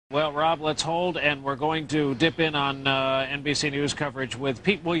Well, Rob, let's hold, and we're going to dip in on NBC News coverage with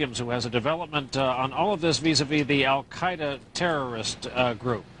Pete Williams, who has a development on all of this vis-a-vis the al-Qaeda terrorist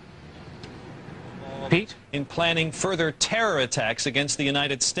group. Pete? In planning further terror attacks against the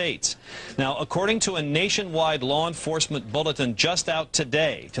United States. Now, according to a nationwide law enforcement bulletin just out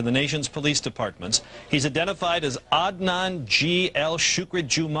today to the nation's police departments, he's identified as Adnan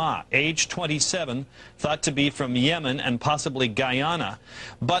el-Shukrijumah, age 27, thought to be from Yemen and possibly Guyana.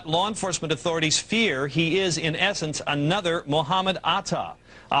 But law enforcement authorities fear he is, in essence, another Mohammed Atta.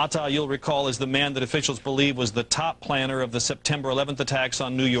 Atta, you'll recall, is the man that officials believe was the top planner of the September 11th attacks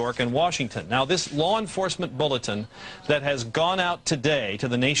on New York and Washington. Now, this law enforcement bulletin that has gone out today to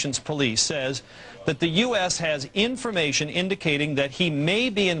the nation's police says that the U.S. has information indicating that he may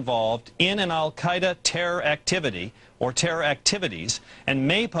be involved in an al-Qaeda terror activity or terror activities and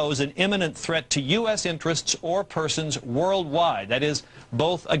may pose an imminent threat to U.S. interests or persons worldwide, that is,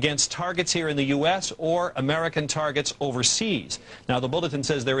 both against targets here in the U.S. or American targets overseas. Now, the bulletin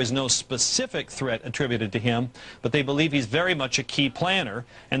says there is no specific threat attributed to him, but they believe he's very much a key planner,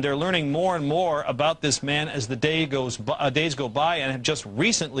 and they're learning more and more about this man as the days go by, and have just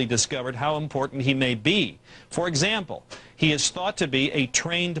recently discovered how important he may be. For example, he is thought to be a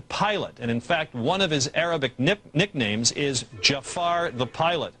trained pilot, and in fact, one of his Arabic nicknames is Jafar the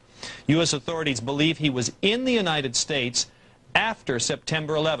Pilot. U.S. authorities believe he was in the United States after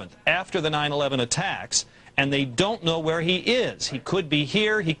September 11th, after the 9/11 attacks, and they don't know where he is. He could be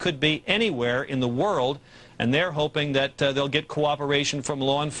here, he could be anywhere in the world, and they're hoping that they'll get cooperation from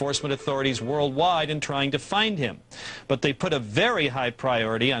law enforcement authorities worldwide in trying to find him. But they put a very high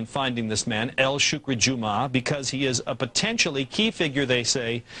priority on finding this man, el-Shukrijumah, because he is a potentially key figure, they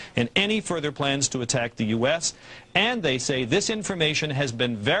say, in any further plans to attack the U.S., and they say this information has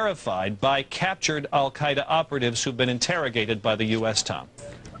been verified by captured al-Qaeda operatives who've been interrogated by the U.S., Tom.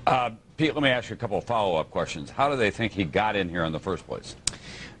 Pete, let me ask you a couple of follow-up questions. How do they think he got in here in the first place?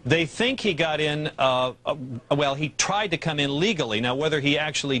 They think he got in, well, he tried to come in legally. Now, whether he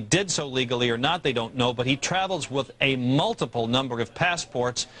actually did so legally or not, they don't know, but he travels with a multiple number of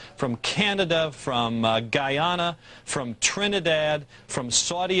passports from Canada, from Guyana, from Trinidad, from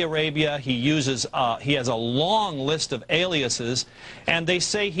Saudi Arabia. He has a long list of aliases, and they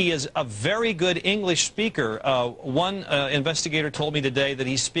say he is a very good English speaker. One investigator told me today that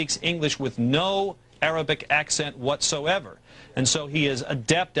he speaks English with no Arabic accent whatsoever. And so he is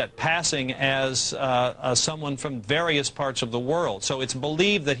adept at passing as someone from various parts of the world. So it's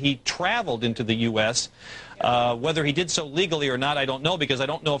believed that he traveled into the U.S. Whether he did so legally or not, I don't know, because I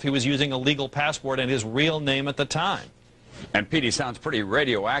don't know if he was using a legal passport and his real name at the time. And Pete, he sounds pretty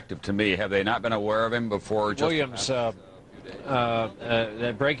radioactive to me. Have they not been aware of him before? Williams,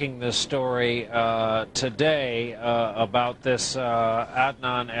 breaking this story today about this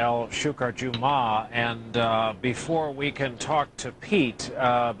Adnan el-Shukrijumah, and before we can talk to Pete,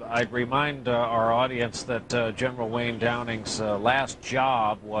 I'd remind our audience that General Wayne Downing's last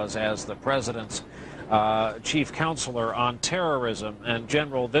job was as the President's chief counselor on terrorism. And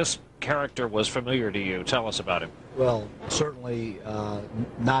General, this character was familiar to you. Tell us about him. Well, certainly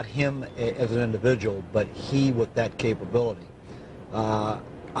not him as an individual, but he with that capability.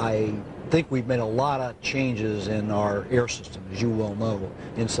 I think we've made a lot of changes in our air system, as you well know,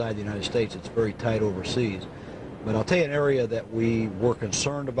 inside the United States. It's very tight overseas. But I'll tell you an area that we were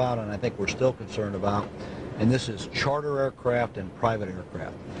concerned about, and I think we're still concerned about, and this is charter aircraft and private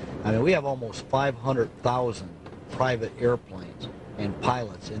aircraft. I mean, we have almost 500,000 private airplanes and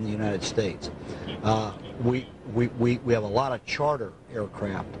pilots in the United States. We have a lot of charter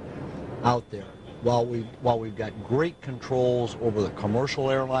aircraft out there. While we've got great controls over the commercial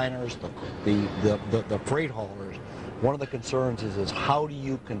airliners, the freight haulers, one of the concerns is how do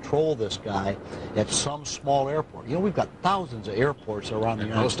you control this guy at some small airport? You know, we've got thousands of airports around the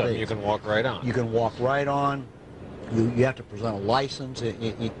United States. Most of them you can walk right on. You can walk right on. You have to present a license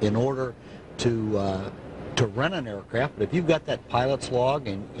in order to rent an aircraft. But if you've got that pilot's log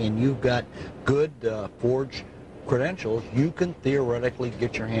and you've got good forged credentials, you can theoretically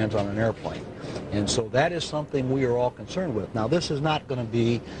get your hands on an airplane. And so that is something we are all concerned with. Now, this is not going to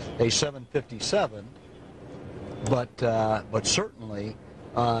be a 757, but certainly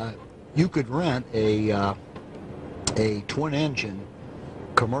you could rent a twin-engine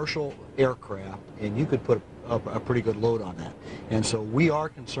commercial aircraft, and you could put a pretty good load on that. And so we are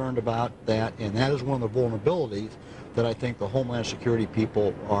concerned about that, and that is one of the vulnerabilities that I think the Homeland Security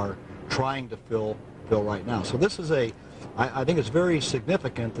people are trying to fill right now. So this is I think it's very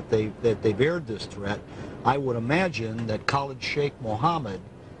significant that they've aired this threat. I would imagine that Khalid Sheikh Mohammed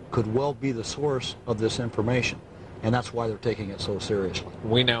could well be the source of this information. and that's why they're taking it so seriously.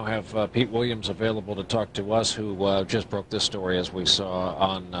 We now have Pete Williams available to talk to us, who just broke this story, as we saw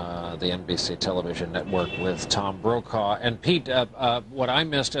on the NBC television network with Tom Brokaw. And Pete, what I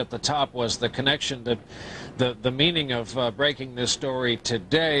missed at the top was the connection, that the meaning of breaking this story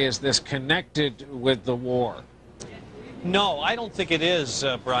today. Is this connected with the war? No, I don't think it is,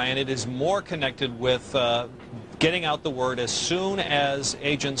 Brian. It is more connected with getting out the word as soon as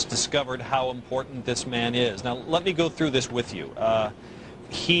agents discovered how important this man is. Now, let me go through this with you.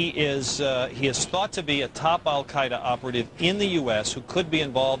 He is thought to be a top al-Qaeda operative in the U.S. who could be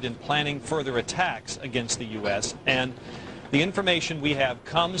involved in planning further attacks against the U.S., and the information we have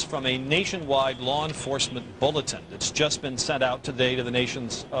comes from a nationwide law enforcement bulletin that's just been sent out today to the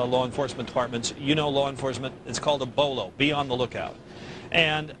nation's law enforcement departments. You know law enforcement, it's called a BOLO, be on the lookout.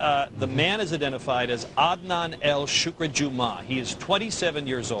 And the man is identified as Adnan el-Shukrijumah. He is 27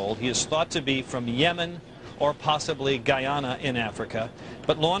 years old. He is thought to be from Yemen or possibly Guyana in Africa.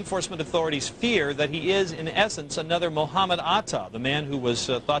 But law enforcement authorities fear that he is, in essence, another Mohammed Atta, the man who was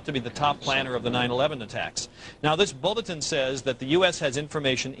thought to be the top planner of the 9/11 attacks. Now, this bulletin says that the U.S. has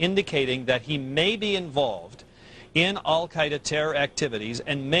information indicating that he may be involved in al-Qaeda terror activities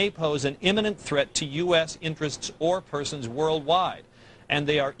and may pose an imminent threat to U.S. interests or persons worldwide. And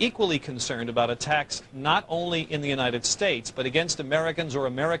they are equally concerned about attacks not only in the United States, but against Americans or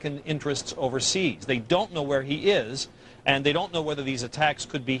American interests overseas. They don't know where he is, and they don't know whether these attacks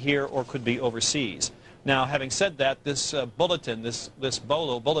could be here or could be overseas. Now, having said that, this bulletin, this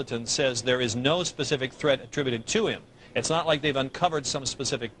BOLO bulletin, says there is no specific threat attributed to him. It's not like they've uncovered some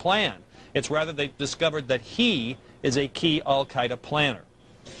specific plan. It's rather they've discovered that he is a key al-Qaeda planner.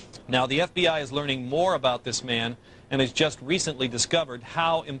 Now, the FBI is learning more about this man and has just recently discovered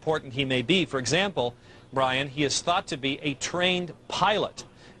how important he may be. For example, Brian, he is thought to be a trained pilot.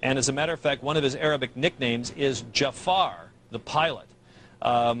 And as a matter of fact, one of his Arabic nicknames is Jafar, the pilot.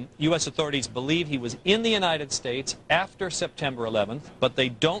 U.S. authorities believe he was in the United States after September 11th, but they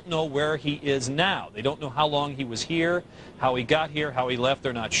don't know where he is now. They don't know how long he was here, how he got here, how he left,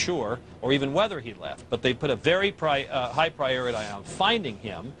 they're not sure, or even whether he left. But they put a very high priority on finding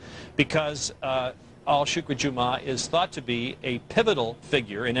him because el-Shukrijumah is thought to be a pivotal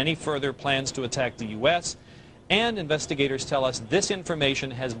figure in any further plans to attack the U.S., and investigators tell us this information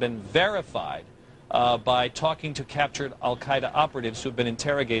has been verified by talking to captured al-Qaeda operatives who have been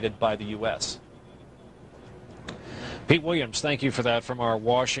interrogated by the U.S. Pete Williams, thank you for that from our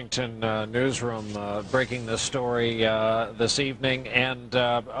Washington newsroom, breaking this story this evening. And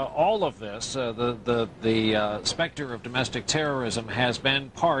all of this, the specter of domestic terrorism has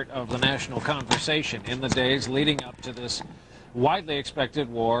been part of the national conversation in the days leading up to this widely expected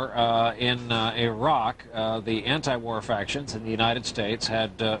war in Iraq. The anti-war factions in the United States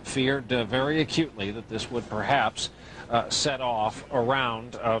had feared very acutely that this would perhaps set off a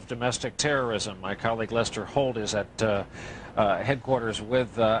round of domestic terrorism. My colleague Lester Holt is at headquarters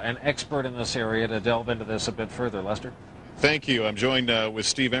with an expert in this area to delve into this a bit further. Lester? Thank you. I'm joined with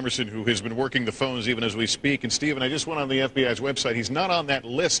Steve Emerson, who has been working the phones even as we speak. And Stephen, I just went on the FBI's website. He's not on that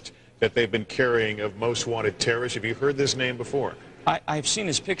list that they've been carrying of most wanted terrorists. Have you heard this name before? I've seen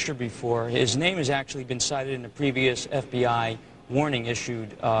his picture before. His name has actually been cited in a previous FBI warning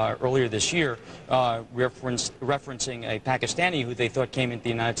issued earlier this year, referencing a Pakistani who they thought came into the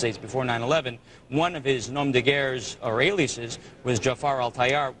United States before 9/11. One of his nom de guerres or aliases was Jafar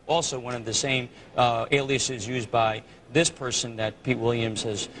al-Tayyar, also one of the same aliases used by this person that Pete Williams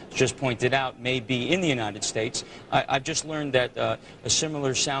has just pointed out may be in the United States. I've just learned that a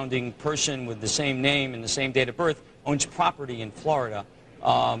similar sounding person with the same name and the same date of birth owns property in Florida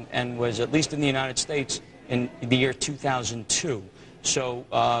and was at least in the United States in the year 2002. So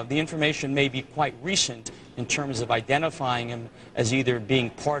the information may be quite recent in terms of identifying him as either being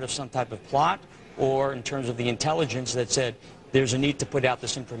part of some type of plot or in terms of the intelligence that said there's a need to put out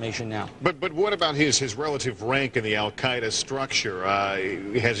this information now. But what about his relative rank in the al-Qaeda structure?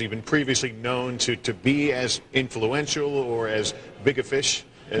 Has he been previously known to be as influential or as big a fish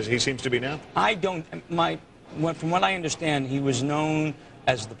as he seems to be now? From what I understand, he was known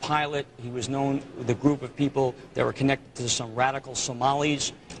as the pilot. He was known with a group of people that were connected to some radical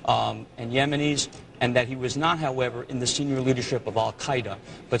Somalis and Yemenis, and that he was not, however, in the senior leadership of al-Qaeda,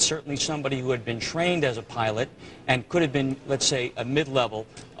 but certainly somebody who had been trained as a pilot and could have been, let's say, a mid-level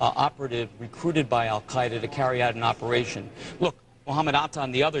operative recruited by al-Qaeda to carry out an operation. Look, Mohammed Atta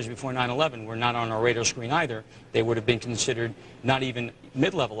and the others before 9/11 were not on our radar screen either. They would have been considered not even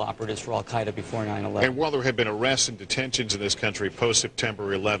mid-level operatives for al-Qaeda before 9/11. And while there have been arrests and detentions in this country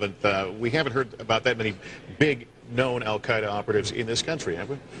post-September 11th, we haven't heard about that many big known al-Qaeda operatives in this country, have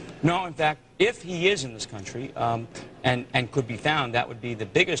we? No, in fact, if he is in this country and could be found, that would be the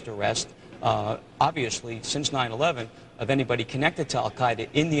biggest arrest, obviously, since 9/11, of anybody connected to al-Qaeda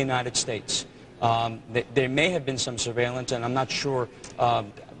in the United States. There may have been some surveillance, and I'm not sure.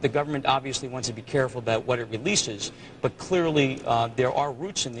 The government obviously wants to be careful about what it releases, but clearly there are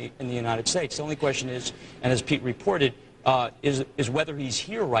roots in the United States. The only question is, and as Pete reported, is whether he's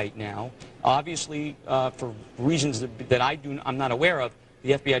here right now. Obviously, for reasons that I'm not aware of,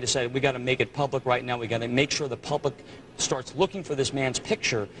 the FBI decided we got to make it public right now. We got to make sure the public starts looking for this man's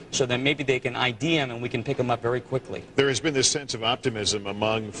picture so that maybe they can ID him and we can pick him up very quickly. There has been this sense of optimism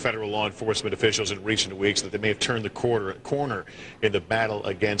among federal law enforcement officials in recent weeks that they may have turned the corner in the battle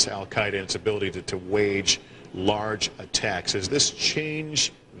against al-Qaeda and its ability to wage large attacks. Has this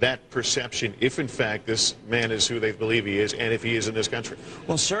changed that perception, if in fact this man is who they believe he is, and if he is in this country?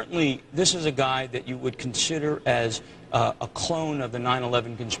 Well, certainly this is a guy that you would consider as a clone of the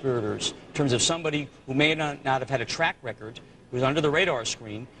 9/11 conspirators, in terms of somebody who may not have had a track record, who was under the radar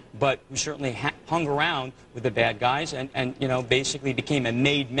screen, but who certainly hung around with the bad guys and you know, basically became a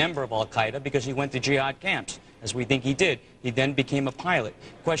made member of al-Qaeda because he went to jihad camps, as we think he did. He then became a pilot.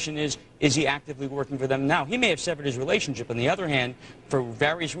 Question is he actively working for them now? He may have severed his relationship. On the other hand, for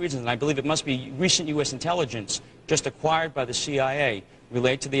various reasons, and I believe it must be recent U.S. intelligence just acquired by the CIA,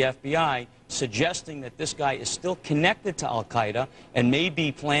 relayed to the FBI, suggesting that this guy is still connected to al-Qaeda and may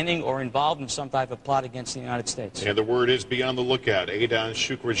be planning or involved in some type of plot against the United States. And the word is, be on the lookout. Adnan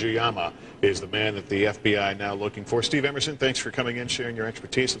Gulshair is the man that the FBI now looking for. Steve Emerson, thanks for coming in, sharing your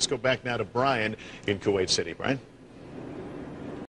expertise. Let's go back now to Brian in Kuwait City. Brian?